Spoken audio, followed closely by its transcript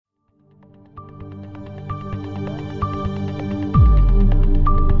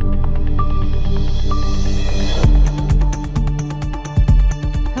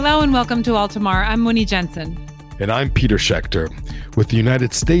and welcome to Altamar. I'm Muni Jensen. And I'm Peter Schechter. With the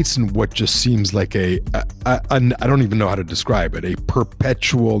United States in what just seems like I don't even know how to describe it, a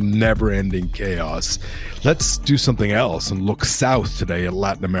perpetual, never-ending chaos. Let's do something else and look south today at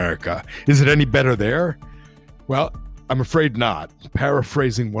Latin America. Is it any better there? Well, I'm afraid not.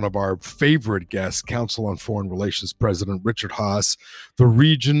 Paraphrasing one of our favorite guests, Council on Foreign Relations President Richard Haass, the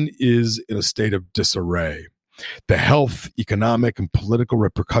region is in a state of disarray. The health, economic, and political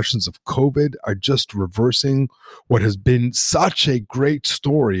repercussions of COVID are just reversing what has been such a great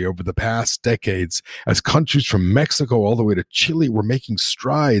story over the past decades, as countries from Mexico all the way to Chile were making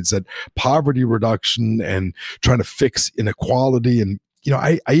strides at poverty reduction and trying to fix inequality. And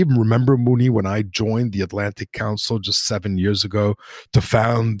I even remember, Muni, when I joined the Atlantic Council just 7 years ago to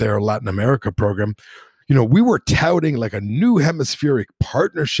found their Latin America program. We were touting like a new hemispheric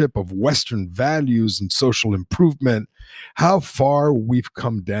partnership of Western values and social improvement. How far we've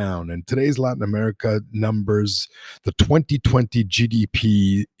come down. And today's Latin America numbers, the 2020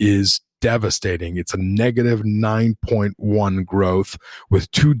 GDP is devastating. It's a negative 9.1 growth with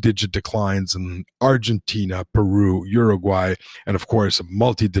two-digit declines in Argentina, Peru, Uruguay, and of course, a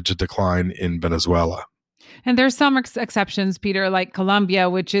multi-digit decline in Venezuela. And there's some exceptions, Peter, like Colombia,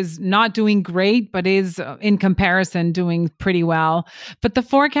 which is not doing great, but is in comparison doing pretty well. But the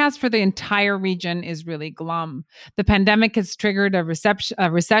forecast for the entire region is really glum. The pandemic has triggered a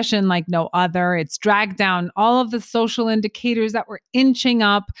recession like no other. It's dragged down all of the social indicators that were inching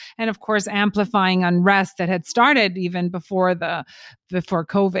up and, of course, amplifying unrest that had started even before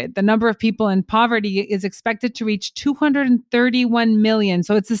COVID. The number of people in poverty is expected to reach 231 million.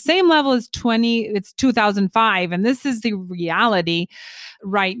 So it's the same level as 2005. And this is the reality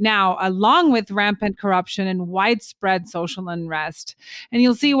right now, along with rampant corruption and widespread social unrest. And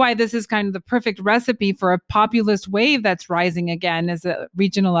you'll see why this is kind of the perfect recipe for a populist wave that's rising again as the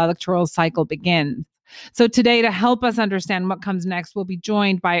regional electoral cycle begins. So today, to help us understand what comes next, we'll be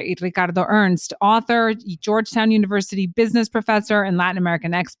joined by Ricardo Ernst, author, Georgetown University business professor, and Latin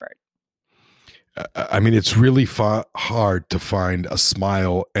American expert. It's really hard to find a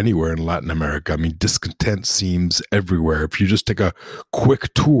smile anywhere in Latin America. Discontent seems everywhere. If you just take a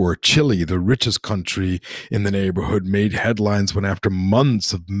quick tour, Chile, the richest country in the neighborhood, made headlines when after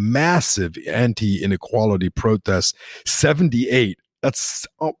months of massive anti-inequality protests, 78 That's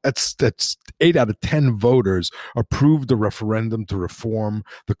 8 out of 10 voters approved the referendum to reform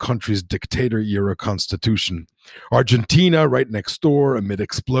the country's dictator-era constitution. Argentina, right next door, amid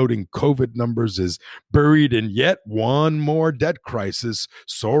exploding COVID numbers, is buried in yet one more debt crisis,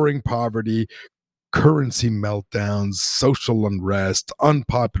 soaring poverty, currency meltdowns, social unrest,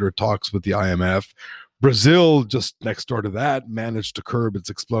 unpopular talks with the IMF. Brazil, just next door to that, managed to curb its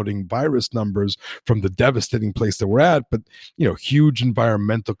exploding virus numbers from the devastating place that we're at. But, huge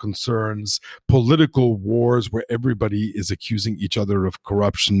environmental concerns, political wars where everybody is accusing each other of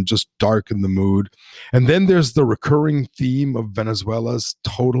corruption, just darken the mood. And then there's the recurring theme of Venezuela's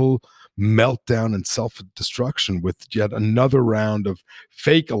total meltdown and self-destruction with yet another round of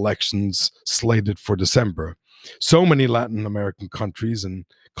fake elections slated for December. So many Latin American countries, and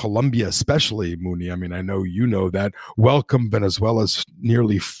Colombia especially, Muni, I know you know that, welcome Venezuela's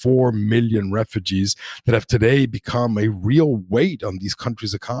nearly 4 million refugees that have today become a real weight on these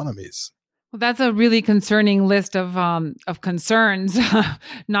countries' economies. Well, that's a really concerning list of concerns,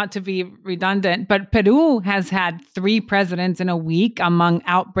 not to be redundant. But Peru has had 3 presidents in a week among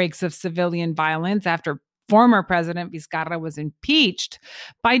outbreaks of civilian violence after former President Vizcarra was impeached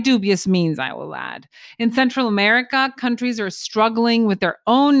by dubious means, I will add. In Central America, countries are struggling with their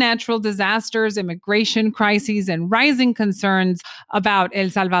own natural disasters, immigration crises, and rising concerns about El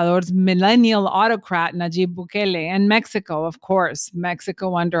Salvador's millennial autocrat, Nayib Bukele, and Mexico, of course.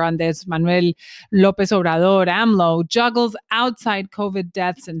 Mexico under Andrés Manuel López Obrador, AMLO, juggles outside COVID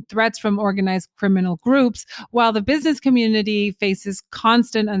deaths and threats from organized criminal groups, while the business community faces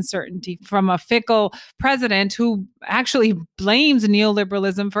constant uncertainty from a fickle president who actually blames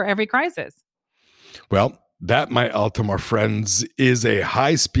neoliberalism for every crisis. Well, that, my Altamar friends, is a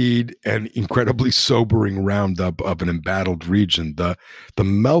high-speed and incredibly sobering roundup of an embattled region. The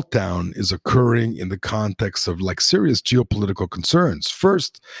meltdown is occurring in the context of serious geopolitical concerns.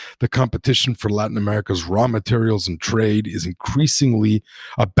 First, the competition for Latin America's raw materials and trade is increasingly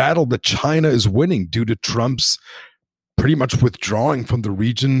a battle that China is winning due to Trump's pretty much withdrawing from the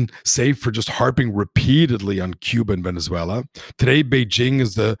region, save for just harping repeatedly on Cuba and Venezuela. Today, Beijing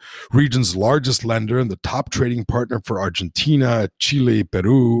is the region's largest lender and the top trading partner for Argentina, Chile,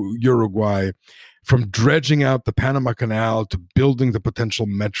 Peru, Uruguay. From dredging out the Panama Canal to building the potential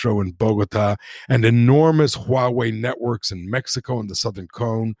metro in Bogota and enormous Huawei networks in Mexico and the Southern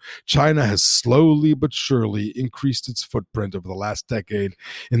Cone, China has slowly but surely increased its footprint over the last decade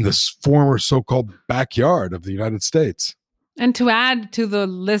in this former so-called backyard of the United States. And to add to the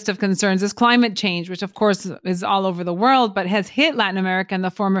list of concerns is climate change, which of course is all over the world, but has hit Latin America in the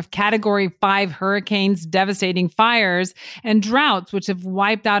form of Category 5 hurricanes, devastating fires, and droughts, which have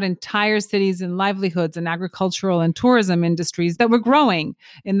wiped out entire cities and livelihoods and agricultural and tourism industries that were growing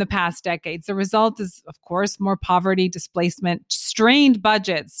in the past decades. The result is, of course, more poverty, displacement, strained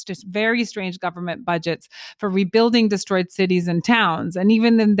budgets, just very strange government budgets for rebuilding destroyed cities and towns. And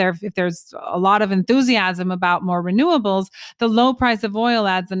even if there's a lot of enthusiasm about more renewables, the low price of oil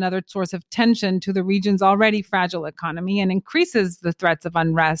adds another source of tension to the region's already fragile economy and increases the threats of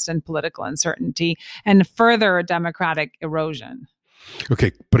unrest and political uncertainty and further democratic erosion.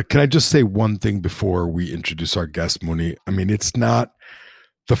 Okay, but can I just say one thing before we introduce our guest, Muni? I mean, it's not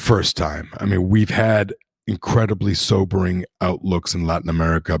the first time. I mean, we've had incredibly sobering outlooks in Latin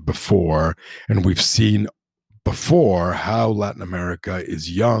America before, and we've seen before how Latin America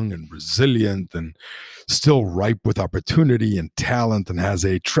is young and resilient and still ripe with opportunity and talent and has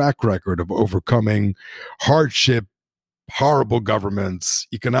a track record of overcoming hardship, horrible governments,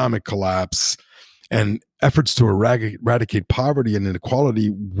 economic collapse, and efforts to eradicate poverty and inequality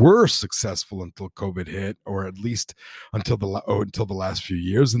were successful until COVID hit, or at least until the last few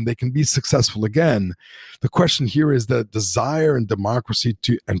years, and they can be successful again. The question here is that desire and democracy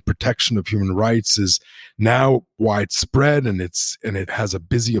and protection of human rights is now widespread, and it has a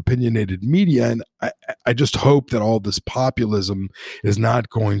busy, opinionated media. And I just hope that all this populism is not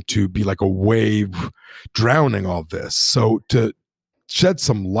going to be like a wave drowning all this. So to shed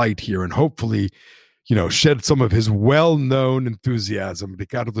some light here and hopefully shed some of his well-known enthusiasm.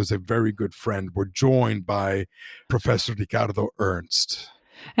 Ricardo is a very good friend. We're joined by Professor Ricardo Ernst.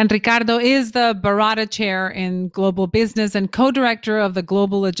 And Ricardo is the Barada Chair in Global Business and co-director of the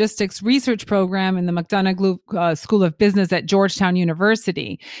Global Logistics Research Program in the McDonough School of Business at Georgetown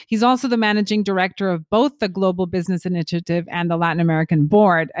University. He's also the managing director of both the Global Business Initiative and the Latin American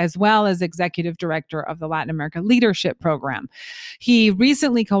Board, as well as executive director of the Latin America Leadership Program. He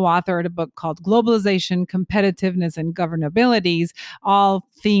recently co-authored a book called Globalization, Competitiveness, and Governabilities, all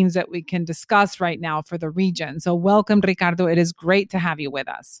themes that we can discuss right now for the region. So welcome, Ricardo. It is great to have you with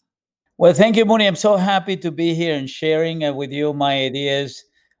us. Well, thank you, Moni. I'm so happy to be here and sharing with you my ideas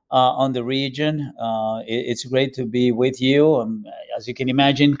on the region. It's great to be with you. As you can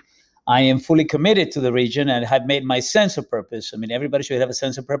imagine, I am fully committed to the region and have made my sense of purpose. I mean, everybody should have a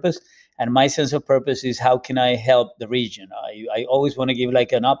sense of purpose. And my sense of purpose is how can I help the region? I always want to give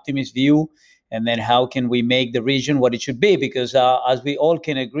like an optimist view. And then how can we make the region what it should be? Because as we all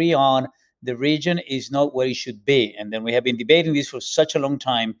can agree on, the region is not where it should be. And then we have been debating this for such a long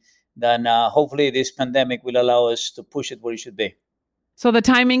time that hopefully this pandemic will allow us to push it where it should be. So the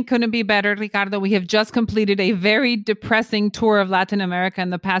timing couldn't be better, Ricardo. We have just completed a very depressing tour of Latin America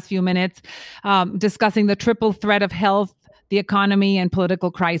in the past few minutes, discussing the triple threat of health, the economy, and political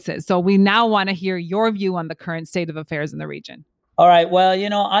crisis. So we now want to hear your view on the current state of affairs in the region. All right. Well,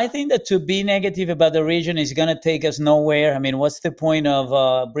 I think that to be negative about the region is going to take us nowhere. I mean, what's the point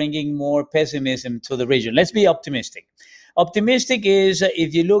of bringing more pessimism to the region? Let's be optimistic. Optimistic is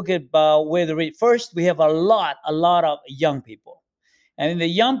if you look at where first, we have a lot of young people. And the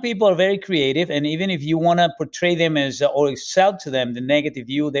young people are very creative. And even if you want to portray them as or sell to them the negative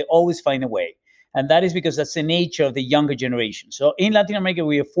view, they always find a way. And that is because that's the nature of the younger generation. So in Latin America,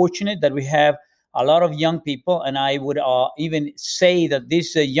 we are fortunate that we have a lot of young people, and I would even say that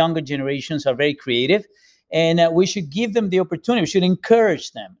these younger generations are very creative, and we should give them the opportunity. We should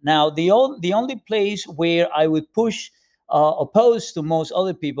encourage them. Now, the only place where I would push opposed to most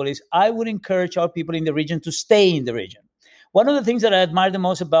other people is I would encourage our people in the region to stay in the region. One of the things that I admire the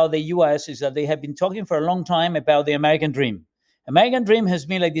most about the U.S. is that they have been talking for a long time about the American dream. American dream has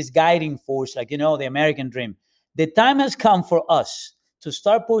been like this guiding force, like, the American dream. The time has come for us to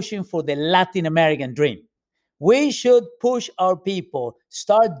start pushing for the Latin American dream. We should push our people,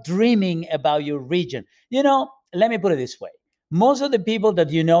 start dreaming about your region. Let me put it this way. Most of the people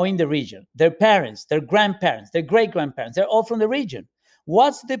that you know in the region, their parents, their grandparents, their great-grandparents, they're all from the region.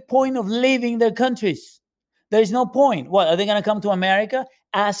 What's the point of leaving their countries? There's no point. What, are they going to come to America?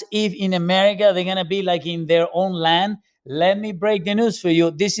 As if in America they're going to be like in their own land? Let me break the news for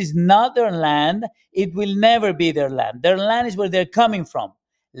you. This is not their land. It will never be their land. Their land is where they're coming from.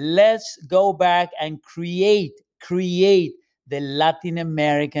 Let's go back and create the Latin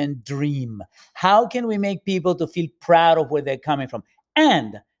American dream. How can we make people to feel proud of where they're coming from?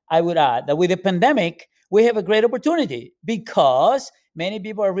 And I would add that with the pandemic, we have a great opportunity because many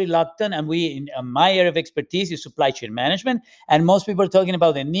people are reluctant, and my area of expertise is supply chain management, and most people are talking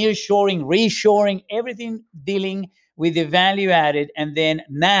about the nearshoring, reshoring, everything dealing with the value added, and then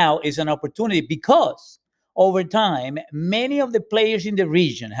now is an opportunity because over time, many of the players in the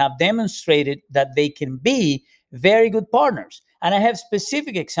region have demonstrated that they can be very good partners. And I have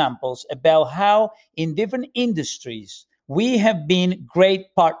specific examples about how in different industries, we have been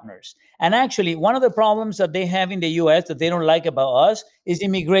great partners. And actually, one of the problems that they have in the US that they don't like about us is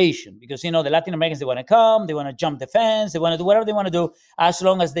immigration. Because, the Latin Americans, they want to come, they want to jump the fence, they want to do whatever they want to do, as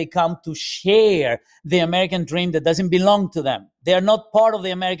long as they come to share the American dream that doesn't belong to them. They are not part of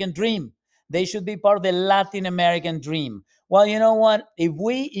the American dream. They should be part of the Latin American dream. Well, you know what? If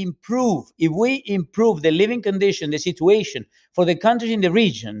we improve the living condition, the situation for the countries in the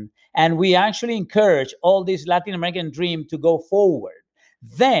region, and we actually encourage all this Latin American dream to go forward,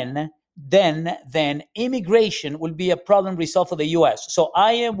 then immigration will be a problem resolved for the U.S. So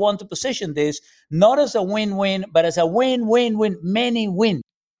I want to position this not as a win-win, but as a win-win-win, many win.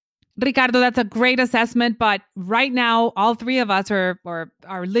 Ricardo, that's a great assessment. But right now, all three of us are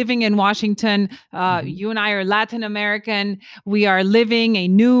living in Washington. You and I are Latin American. We are living a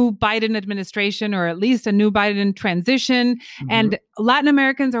new Biden administration, or at least a new Biden transition. And Latin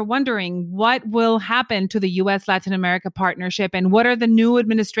Americans are wondering what will happen to the U.S.-Latin America partnership, and what are the new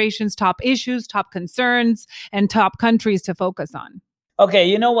administration's top issues, top concerns, and top countries to focus on. Okay,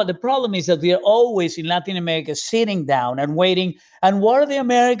 you know what? The problem is that we are always in Latin America sitting down and waiting. And what are the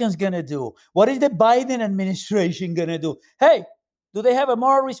Americans going to do? What is the Biden administration going to do? Hey, do they have a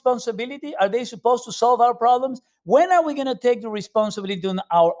moral responsibility? Are they supposed to solve our problems? When are we going to take the responsibility in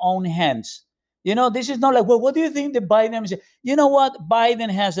our own hands? This is not like, well, what do you think the Biden administration? You know what?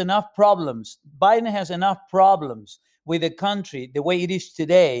 Biden has enough problems. Biden has enough problems with the country the way it is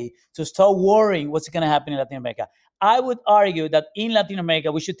today to start worrying what's going to happen in Latin America. I would argue that in Latin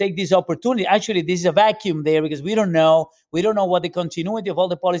America, we should take this opportunity. Actually, this is a vacuum there because we don't know. We don't know what the continuity of all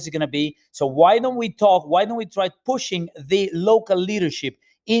the policy is going to be. So why don't we talk? Why don't we try pushing the local leadership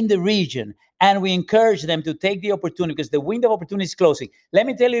in the region? And we encourage them to take the opportunity because the window of opportunity is closing. Let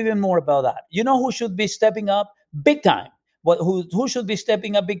me tell you even more about that. You know who should be stepping up big time? Who should be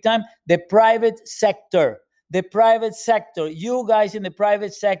stepping up big time? The private sector. The private sector, you guys in the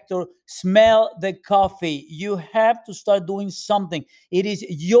private sector, smell the coffee. You have to start doing something. It is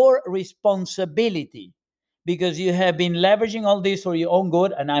your responsibility because you have been leveraging all this for your own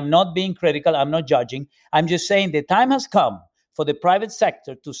good. And I'm not being critical. I'm not judging. I'm just saying the time has come for the private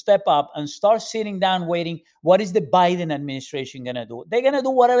sector to step up and start sitting down waiting. What is the Biden administration going to do? They're going to do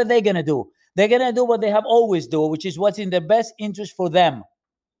whatever they're going to do. They're going to do what they have always done, which is what's in the best interest for them.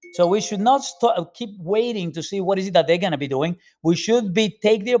 So we should not keep waiting to see what is it that they're going to be doing. We should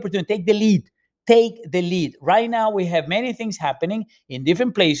take the opportunity, take the lead. Right now, we have many things happening in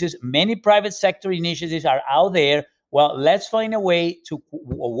different places. Many private sector initiatives are out there. Well, let's find a way to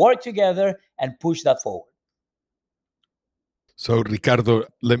work together and push that forward. So, Ricardo,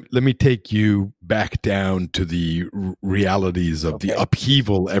 let me take you back down to the realities of the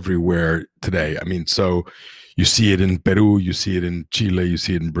upheaval everywhere today. I mean, so you see it in Peru, you see it in Chile, you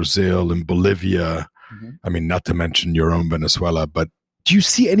see it in Brazil, in Bolivia. I mean, not to mention your own Venezuela, but do you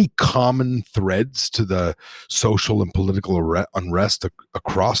see any common threads to the social and political unrest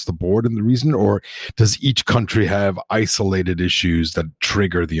across the board in the region, or does each country have isolated issues that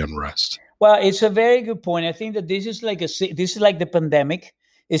trigger the unrest? Well, it's a very good point. I think that this is like the pandemic.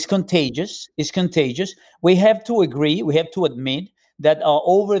 It's contagious. We have to agree. We have to admit that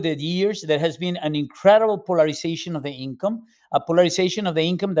over the years, there has been an incredible polarization of the income, a polarization of the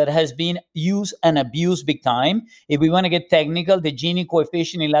income that has been used and abused big time. If we want to get technical, the Gini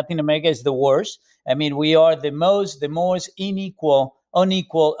coefficient in Latin America is the worst. I mean, we are the most unequal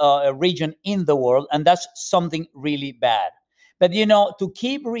region in the world, and that's something really bad. But, to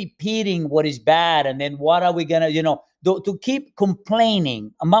keep repeating what is bad, and then what are we going to, to keep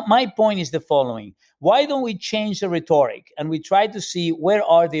complaining. My point is the following. Why don't we change the rhetoric and we try to see where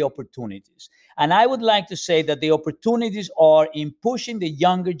are the opportunities? And I would like to say that the opportunities are in pushing the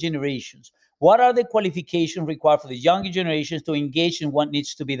younger generations. What are the qualifications required for the younger generations to engage in what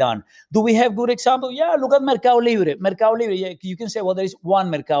needs to be done? Do we have good examples? Yeah, look at Mercado Libre. Mercado Libre, yeah, you can say, well, there is one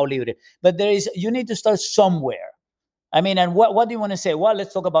Mercado Libre, but you need to start somewhere. I mean, and what do you want to say? Well,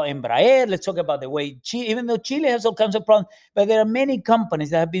 let's talk about Embraer. Let's talk about the way even though Chile has all kinds of problems, but there are many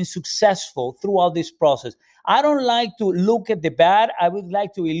companies that have been successful throughout this process. I don't like to look at the bad. I would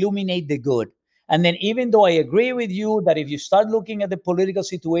like to illuminate the good. And then even though I agree with you that if you start looking at the political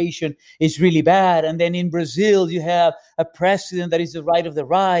situation, it's really bad. And then in Brazil, you have a president that is the right of the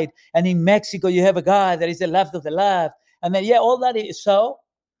right. And in Mexico, you have a guy that is the left of the left. And then, all that is so.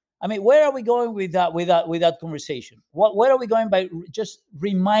 I mean, where are we going with that conversation? Where are we going by just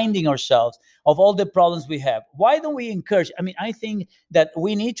reminding ourselves of all the problems we have? Why don't we encourage? I mean, I think that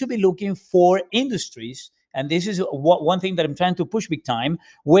we need to be looking for industries, and this is one thing that I'm trying to push big time,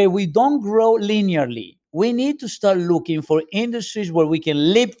 where we don't grow linearly. We need to start looking for industries where we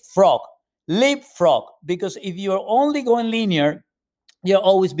can leapfrog, because if you're only going linear, you're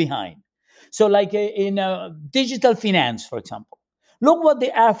always behind. So like in digital finance, for example. Look what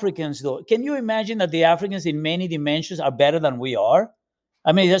the Africans do. Can you imagine that the Africans in many dimensions are better than we are?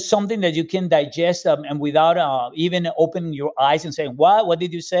 I mean, that's something that you can digest and without even opening your eyes and saying, what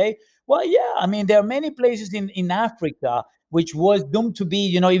did you say? Well, yeah, I mean, there are many places in Africa which was doomed to be,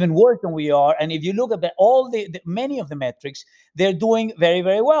 even worse than we are. And if you look at all the many of the metrics, they're doing very,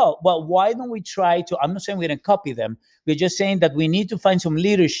 very well. Well, why don't we try to, I'm not saying we're going to copy them. We're just saying that we need to find some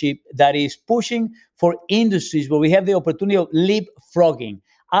leadership that is pushing for industries where we have the opportunity of leapfrogging.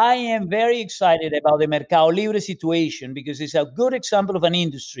 I am very excited about the Mercado Libre situation because it's a good example of an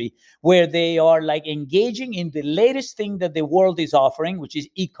industry where they are like engaging in the latest thing that the world is offering, which is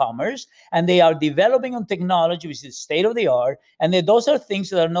e-commerce, and they are developing on technology, which is state of the art. And those are things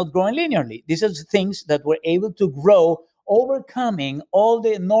that are not growing linearly. These are things that were able to grow, overcoming all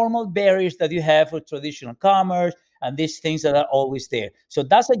the normal barriers that you have for traditional commerce and these things that are always there. So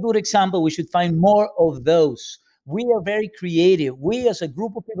that's a good example. We should find more of those. We are very creative. We as a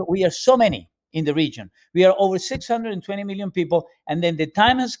group of people, we are so many in the region. We are over 620 million people. And then the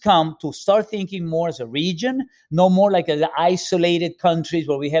time has come to start thinking more as a region, no more like as isolated countries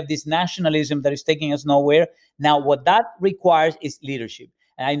where we have this nationalism that is taking us nowhere. Now, what that requires is leadership.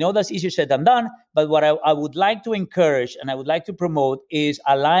 And I know that's easier said than done, but what I would like to encourage and I would like to promote is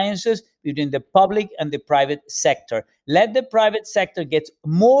alliances between the public and the private sector. Let the private sector get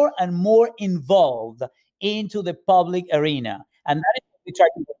more and more involved into the public arena. And that is what we try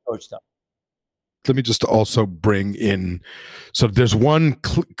to approach them. Let me just also bring in, so there's one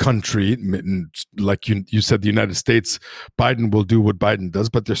country, like you said, the United States, Biden will do what Biden does,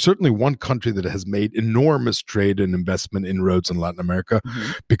 but there's certainly one country that has made enormous trade and investment inroads in Latin America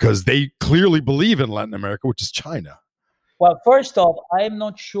because they clearly believe in Latin America, which is China. Well, first off, I'm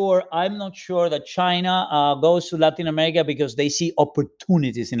not sure that China goes to Latin America because they see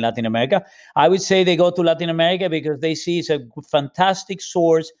opportunities in Latin America. I would say they go to Latin America because they see it's a fantastic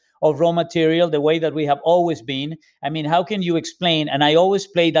source of raw material, the way that we have always been. I mean, how can you explain? And I always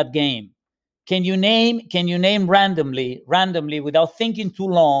play that game. Can you name randomly, without thinking too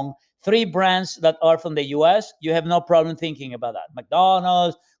long, 3 brands that are from the US? You have no problem thinking about that.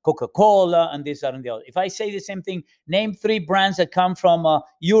 McDonald's, Coca-Cola, and this, that, and the other. If I say the same thing, name 3 brands that come from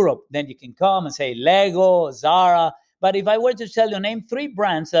Europe, then you can come and say Lego, Zara. But if I were to tell you, name 3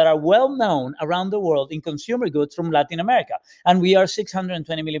 brands that are well known around the world in consumer goods from Latin America, and we are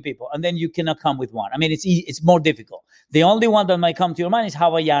 620 million people, and then you cannot come with one. I mean, it's more difficult. The only one that might come to your mind is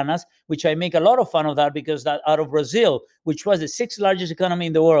Havaianas, which I make a lot of fun of that because that out of Brazil, which was the 6th largest economy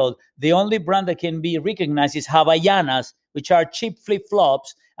in the world, the only brand that can be recognized is Havaianas, which are cheap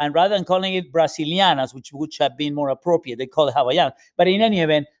flip-flops. And rather than calling it Brasilianas, which would have been more appropriate, they call it Havaianas. But in any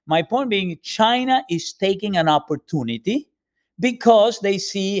event, my point being, China is taking an opportunity because they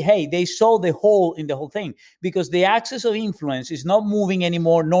see, hey, they saw the hole in the whole thing. Because the axis of influence is not moving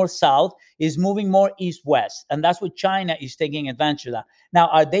anymore north-south, is moving more east-west. And that's what China is taking advantage of that. Now,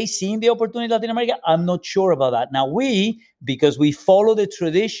 are they seeing the opportunity in Latin America? I'm not sure about that. Now, because we follow the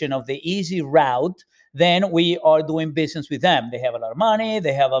tradition of the easy route, then we are doing business with them. They have a lot of money.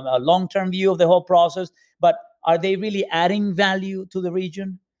 They have a long-term view of the whole process. But are they really adding value to the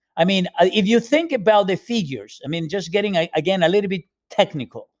region? I mean, if you think about the figures, I mean, just getting, again, a little bit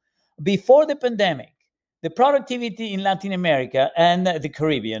technical. Before the pandemic, the productivity in Latin America and the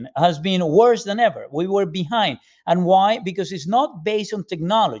Caribbean has been worse than ever. We were behind. And why? Because it's not based on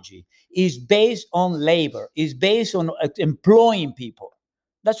technology. It's based on labor. It's based on employing people.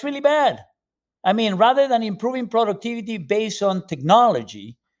 That's really bad. I mean, rather than improving productivity based on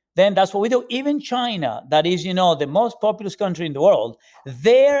technology, then that's what we do. Even China, that is, the most populous country in the world,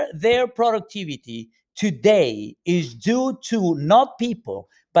 their productivity today is due to not people,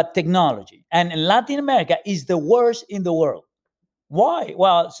 but technology. And Latin America is the worst in the world. Why?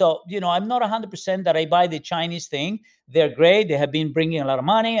 Well, so, I'm not 100% that I buy the Chinese thing. They're great. They have been bringing a lot of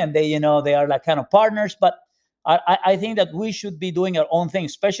money and they are like kind of partners. But I think that we should be doing our own thing,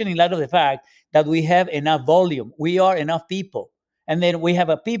 especially in light of the fact that we have enough volume. We are enough people. And then we have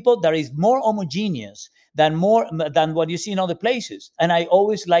a people that is more homogeneous than what you see in other places. And I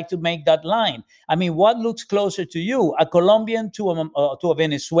always like to make that line. I mean, what looks closer to you, a Colombian to a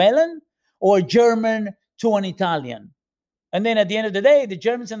Venezuelan, or a German to an Italian? And then at the end of the day, the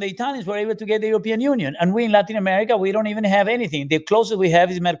Germans and the Italians were able to get the European Union. And we in Latin America, we don't even have anything. The closest we have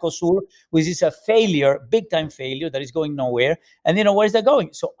is Mercosur, which is a failure, big time failure that is going nowhere. And where's that going?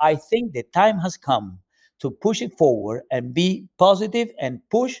 So I think the time has come to push it forward and be positive and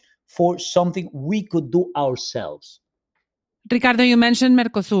push for something we could do ourselves. Ricardo, you mentioned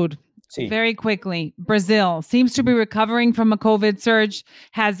Mercosur. Sí. Very quickly, Brazil seems to be recovering from a COVID surge,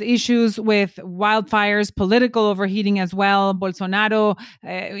 has issues with wildfires, political overheating as well. Bolsonaro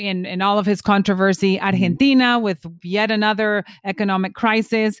in all of his controversy. Argentina with yet another economic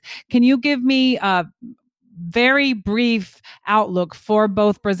crisis. Can you give me a very brief outlook for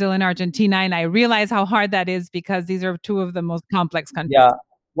both Brazil and Argentina? And I realize how hard that is because these are two of the most complex countries. Yeah.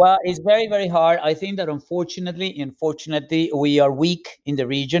 Well, it's very, very hard. I think that unfortunately, we are weak in the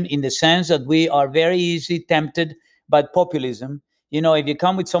region in the sense that we are very easily tempted by populism. You know,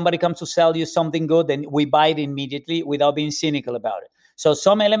 if somebody comes to sell you something good, then we buy it immediately without being cynical about it. So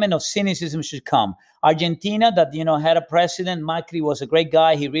some element of cynicism should come. Argentina, that, had a president, Macri was a great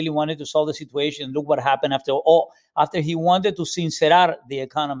guy. He really wanted to solve the situation. Look what happened after he wanted to sincerar the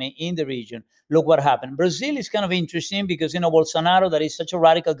economy in the region. Look what happened. Brazil is kind of interesting because, Bolsonaro, that is such a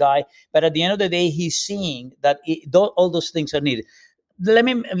radical guy, but at the end of the day, he's seeing that all those things are needed. Let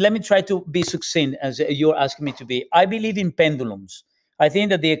me try to be succinct as you're asking me to be. I believe in pendulums. I think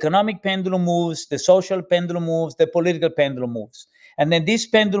that the economic pendulum moves, the social pendulum moves, the political pendulum moves. And then these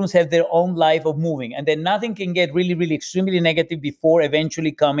pendulums have their own life of moving. And then nothing can get really, really extremely negative before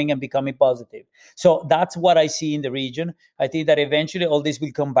eventually coming and becoming positive. So that's what I see in the region. I think that eventually all this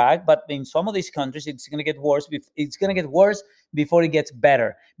will come back. But in some of these countries, it's going to get worse. It's going to get worse before it gets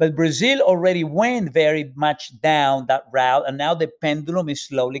better. But Brazil already went very much down that route. And now the pendulum is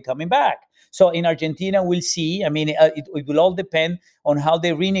slowly coming back. So in Argentina, we'll see. I mean, it will all depend on how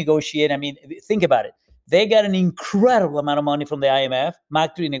they renegotiate. I mean, think about it. They got an incredible amount of money from the IMF.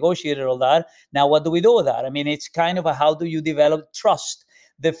 Macri negotiated all that. Now, what do we do with that? I mean, it's kind of how do you develop trust?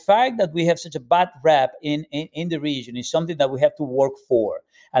 The fact that we have such a bad rap in the region is something that we have to work for.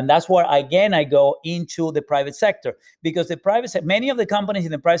 And that's where, again, I go into the private sector. Because many of the companies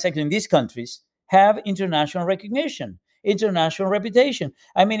in the private sector in these countries have international recognition, international reputation.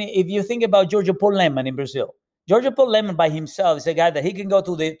 I mean, if you think about Giorgio Paul Lehmann in Brazil, Giorgio Paul Lehmann by himself is a guy that he can go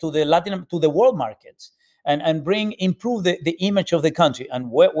to the world markets and improve the image of the country.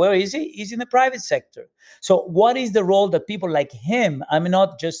 And where is he? He's in the private sector. So what is the role that people like him, I'm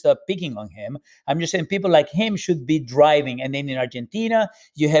not just picking on him, I'm just saying people like him should be driving. And then in Argentina,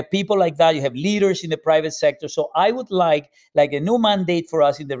 you have people like that, you have leaders in the private sector. So I would like a new mandate for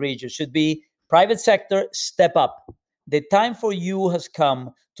us in the region should be private sector, step up. The time for you has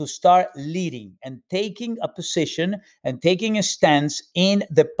come to start leading and taking a position and taking a stance in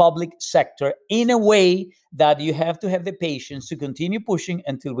the public sector in a way that you have to have the patience to continue pushing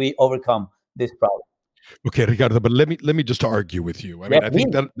until we overcome this problem. Okay, Ricardo, but let me just argue with you. I mean, I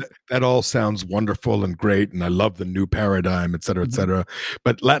think that all sounds wonderful and great, and I love the new paradigm, et cetera, et cetera.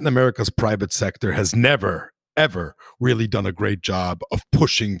 But Latin America's private sector has never, ever really done a great job of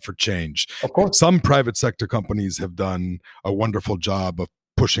pushing for change. Of course. Some private sector companies have done a wonderful job of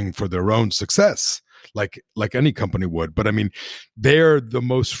pushing for their own success, like any company would. But I mean, they're the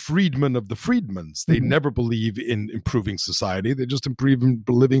most freedmen of the freedmans. They never believe in improving society. They just improving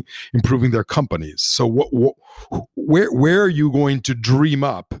their companies. So where are you going to dream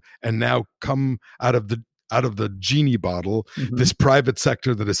up and now come out of the genie bottle, this private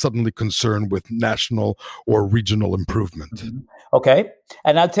sector that is suddenly concerned with national or regional improvement? Okay.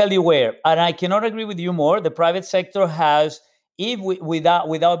 And I'll tell you where. And I cannot agree with you more. The private sector has,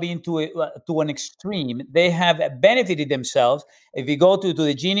 without being to an extreme, they have benefited themselves. If you go to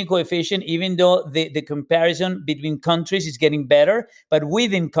the Gini coefficient, even though the comparison between countries is getting better, but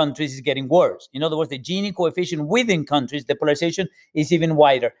within countries is getting worse. In other words, the Gini coefficient within countries, the polarization is even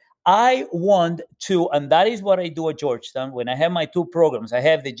wider. I want to, and that is what I do at Georgetown when I have my two programs. I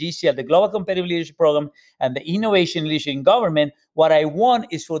have the GCL, the Global Competitive Leadership Program, and the Innovation Leadership in Government. What I want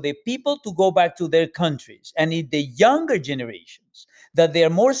is for the people to go back to their countries, and in the younger generations, that they are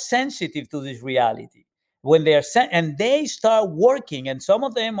more sensitive to this reality. When they are and they start working, and some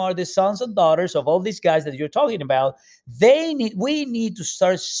of them are the sons and daughters of all these guys that you're talking about, we need to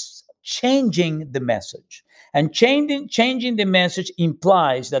start changing the message. And changing the message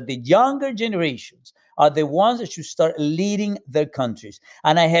implies that the younger generations are the ones that should start leading their countries.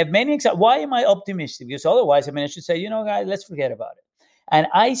 And I have many examples. Why am I optimistic? Because otherwise, I should say, guys, let's forget about it. And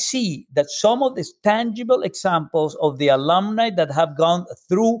I see that some of these tangible examples of the alumni that have gone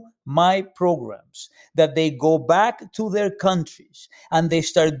through my programs, that they go back to their countries and they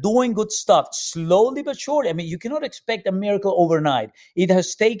start doing good stuff slowly but surely. You cannot expect a miracle overnight. It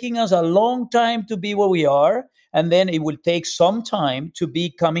has taken us a long time to be where we are, and then it will take some time to be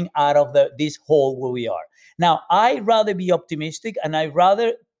coming out of this hole where we are. Now, I'd rather be optimistic, and I'd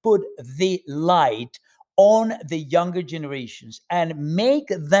rather put the light on the younger generations and make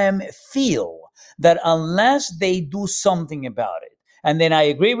them feel that unless they do something about it. And then I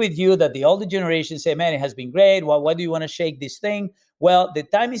agree with you that the older generation say, man, it has been great. Well, why do you want to shake this thing? Well, the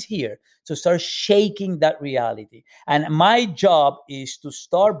time is here to start shaking that reality. And my job is to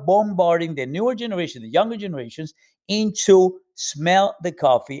start bombarding the newer generation, the younger generations, into smell the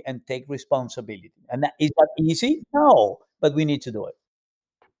coffee and take responsibility. And is that easy? No, but we need to do it.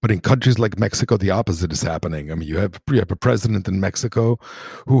 But in countries like Mexico, the opposite is happening. You have a president in Mexico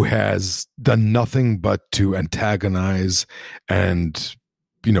who has done nothing but to antagonize and,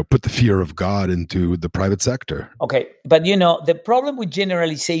 put the fear of God into the private sector. Okay. But, the problem with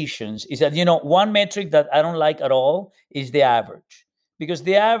generalizations is that, one metric that I don't like at all is the average. Because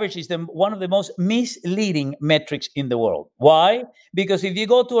the average is one of the most misleading metrics in the world. Why? Because if you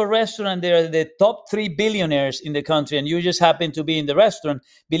go to a restaurant, there are the top 3 billionaires in the country, and you just happen to be in the restaurant.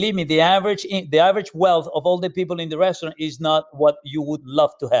 Believe me, the average wealth of all the people in the restaurant is not what you would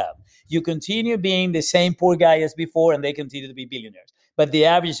love to have. You continue being the same poor guy as before, and they continue to be billionaires. But the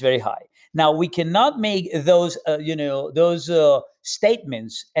average is very high. Now, we cannot make those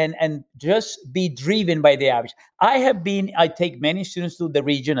statements and just be driven by the average. I take many students to the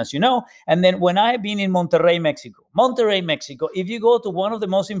region, as you know, and then when I have been in Monterrey, Mexico, if you go to one of the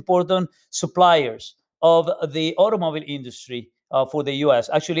most important suppliers of the automobile industry for the U.S.,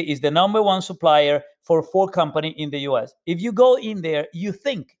 actually is the number one supplier for Ford company in the U.S. If you go in there, you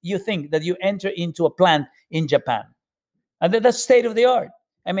think that you enter into a plant in Japan. And that's state of the art.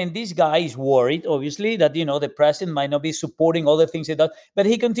 This guy is worried, obviously, that, the president might not be supporting all the things he does, but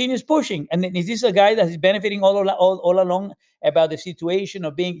he continues pushing. And is this a guy that is benefiting all along about the situation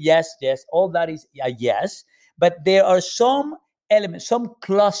of being, yes, all that is a yes. But there are some elements, some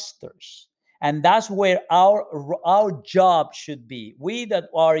clusters. And that's where our job should be. We that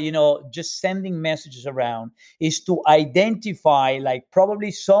are, just sending messages around is to identify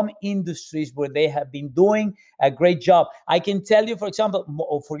probably some industries where they have been doing a great job. I can tell you, for example,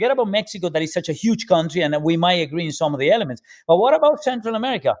 forget about Mexico, that is such a huge country, and we might agree in some of the elements. But what about Central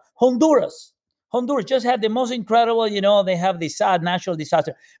America? Honduras just had the most incredible, they have this sad natural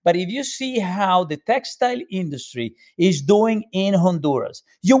disaster. But if you see how the textile industry is doing in Honduras,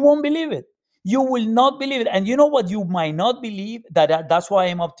 you won't believe it. You will not believe it. And you know what you might not believe? That's why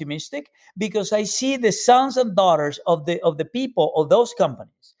I'm optimistic, because I see the sons and daughters of the people of those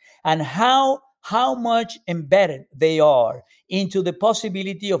companies and how much embedded they are into the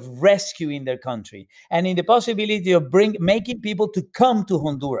possibility of rescuing their country and in the possibility of making people to come to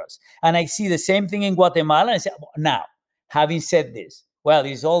Honduras. And I see the same thing in Guatemala. And I say, now, having said this, well,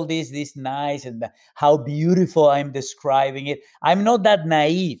 is all this nice and how beautiful I'm describing it? I'm not that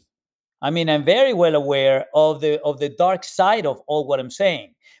naive. I'm very well aware of the dark side of all what I'm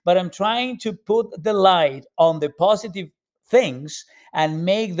saying, but I'm trying to put the light on the positive things and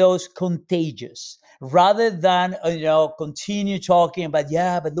make those contagious rather than, continue talking about,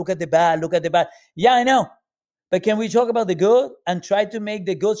 but look at the bad. Yeah, I know. But can we talk about the good and try to make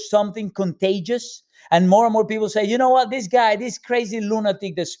the good something contagious? And more people say, you know what, this guy, this crazy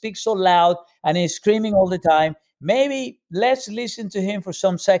lunatic that speaks so loud and is screaming all the time, maybe let's listen to him for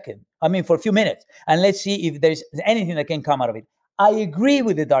for a few minutes, and let's see if there's anything that can come out of it. I agree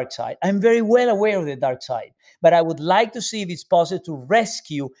with the dark side. I'm very well aware of the dark side, but I would like to see if it's possible to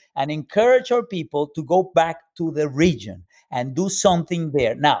rescue and encourage our people to go back to the region and do something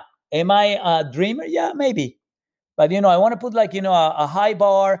there. Now, am I a dreamer? Yeah, maybe. But, I want to put a high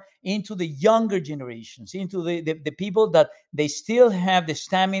bar into the younger generations, into the people that they still have the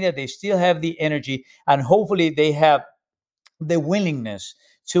stamina, they still have the energy, and hopefully they have the willingness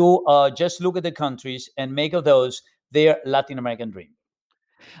to just look at the countries and make of those their Latin American dream.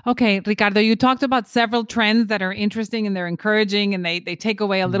 Okay, Ricardo, you talked about several trends that are interesting and they're encouraging, and they take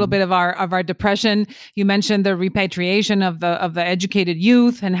away a little bit of our depression. You mentioned the repatriation of the educated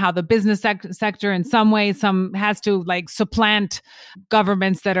youth and how the business sector in some ways has to supplant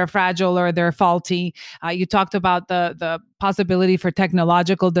governments that are fragile or they're faulty. You talked about the possibility for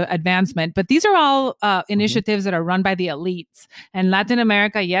technological advancement. But these are all initiatives that are run by the elites. And Latin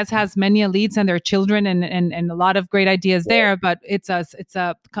America, yes, has many elites and their children and a lot of great ideas there. But it's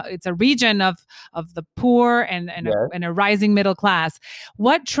a region of the poor and a rising middle class.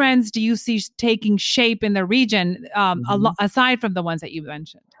 What trends do you see taking shape in the region aside from the ones that you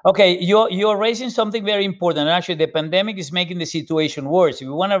mentioned? Okay, you're raising something very important. Actually, the pandemic is making the situation worse. If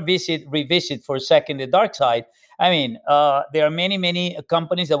we want to revisit for a second the dark side, I mean, there are many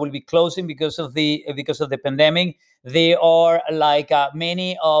companies that will be closing because of the pandemic. There are like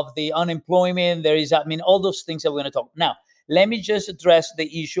many of the unemployment. There is, all those things that we're going to talk now. Let me just address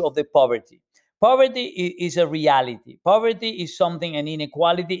the issue of the poverty. Poverty is a reality. Poverty is something, and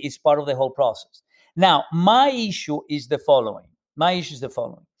inequality is part of the whole process. Now, my issue is the following.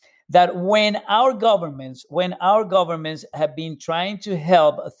 That when our governments have been trying to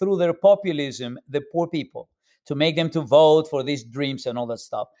help through their populism, the poor people, to make them to vote for these dreams and all that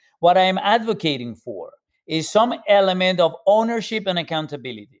stuff, what I am advocating for is some element of ownership and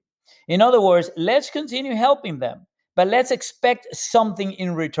accountability. In other words, let's continue helping them, but let's expect something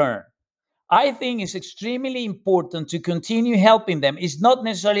in return. I think it's extremely important to continue helping them. It's not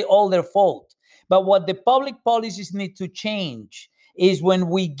necessarily all their fault, but what the public policies need to change is when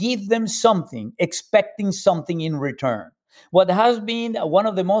we give them something, expecting something in return. What has been one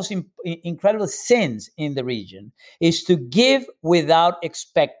of the most incredible sins in the region is to give without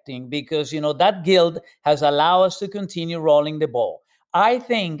expecting, because, that guilt has allowed us to continue rolling the ball. I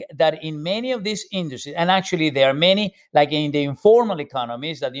think that in many of these industries, and actually there are many, like in the informal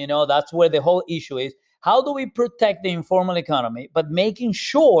economies, that, that's where the whole issue is. How do we protect the informal economy, but making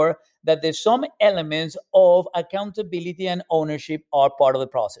sure that there's some elements of accountability and ownership are part of the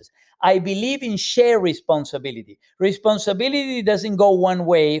process? I believe in shared responsibility. Responsibility doesn't go one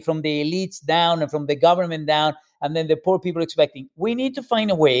way from the elites down and from the government down, and then the poor people expecting. We need to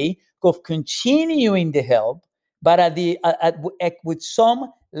find a way of continuing the help, but with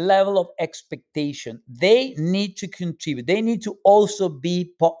some level of expectation. They need to contribute. They need to also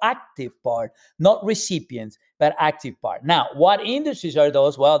be active part, not recipients, but active part. Now, what industries are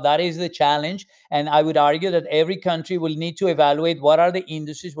those? Well, that is the challenge. And I would argue that every country will need to evaluate what are the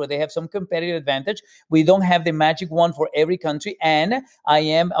industries where they have some competitive advantage. We don't have the magic wand for every country. And I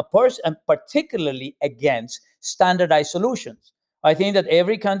am a person particularly against standardized solutions. I think that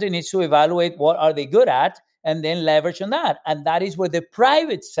every country needs to evaluate what are they good at and then leverage on that. And that is where the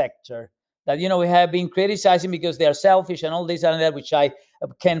private sector that, we have been criticizing because they are selfish and all this and that, which I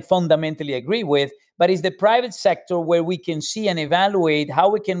can fundamentally agree with. But it's the private sector where we can see and evaluate how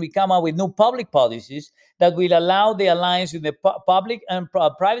we come up with new public policies that will allow the alliance with the public and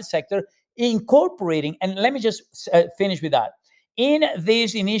private sector incorporating. And let me just finish with that. In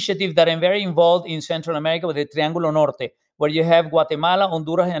this initiative that I'm very involved in Central America with the Triángulo Norte, where you have Guatemala,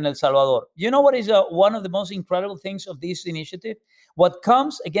 Honduras, and El Salvador. You know what is one of the most incredible things of this initiative? What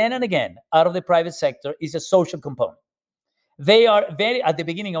comes again and again out of the private sector is a social component. They are at the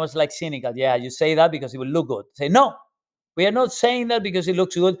beginning, I was like cynical. Yeah, you say that because it will look good. Say, no, we are not saying that because it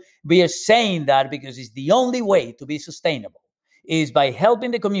looks good. We are saying that because it's the only way to be sustainable is by helping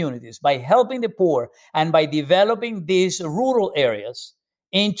the communities, by helping the poor, and by developing these rural areas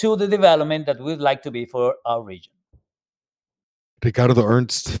into the development that we'd like to be for our region. Ricardo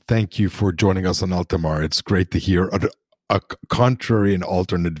Ernst, thank you for joining us on Altamar. It's great to hear a contrary and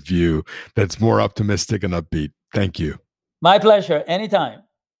alternate view that's more optimistic and upbeat. Thank you. My pleasure. Anytime.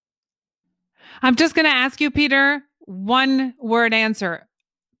 I'm just going to ask you, Peter, one word answer.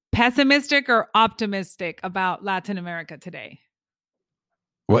 Pessimistic or optimistic about Latin America today?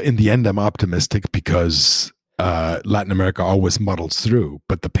 Well, in the end, I'm optimistic because Latin America always muddles through,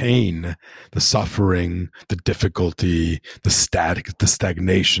 but the pain, the suffering, the difficulty, the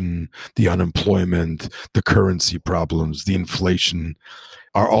stagnation, the unemployment, the currency problems, the inflation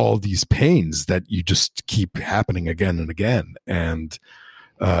are all these pains that you just keep happening again and again. And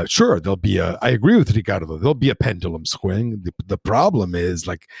sure, there'll be I agree with Ricardo, there'll be a pendulum swing. The problem is,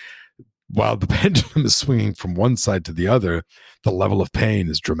 like, while the pendulum is swinging from one side to the other, the level of pain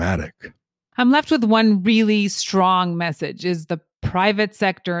is dramatic. I'm left with one really strong message is the private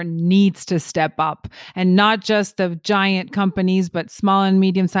sector needs to step up, and not just the giant companies, but small and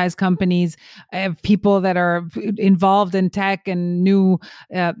medium-sized companies, people that are involved in tech and new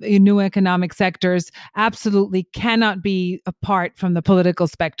economic sectors absolutely cannot be apart from the political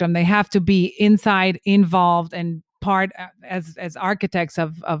spectrum. They have to be inside, involved, and part as architects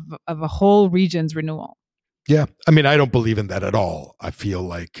of a whole region's renewal. Yeah. I mean, I don't believe in that at all. I feel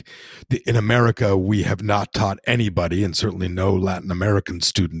like in America, we have not taught anybody, and certainly no Latin American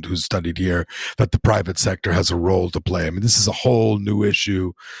student who's studied here, that the private sector has a role to play. I mean, this is a whole new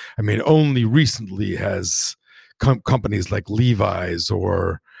issue. I mean, only recently has companies like Levi's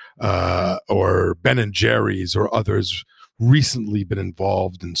or Ben & Jerry's or others recently been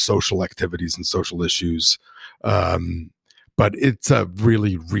involved in social activities and social issues. But it's a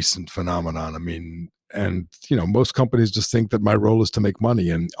really recent phenomenon. I mean, and, most companies just think that my role is to make money.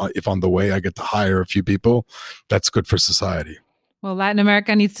 And if on the way I get to hire a few people, that's good for society. Well, Latin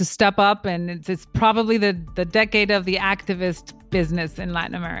America needs to step up, and it's probably the decade of the activist business in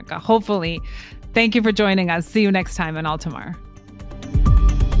Latin America. Hopefully. Thank you for joining us. See you next time in Altamar.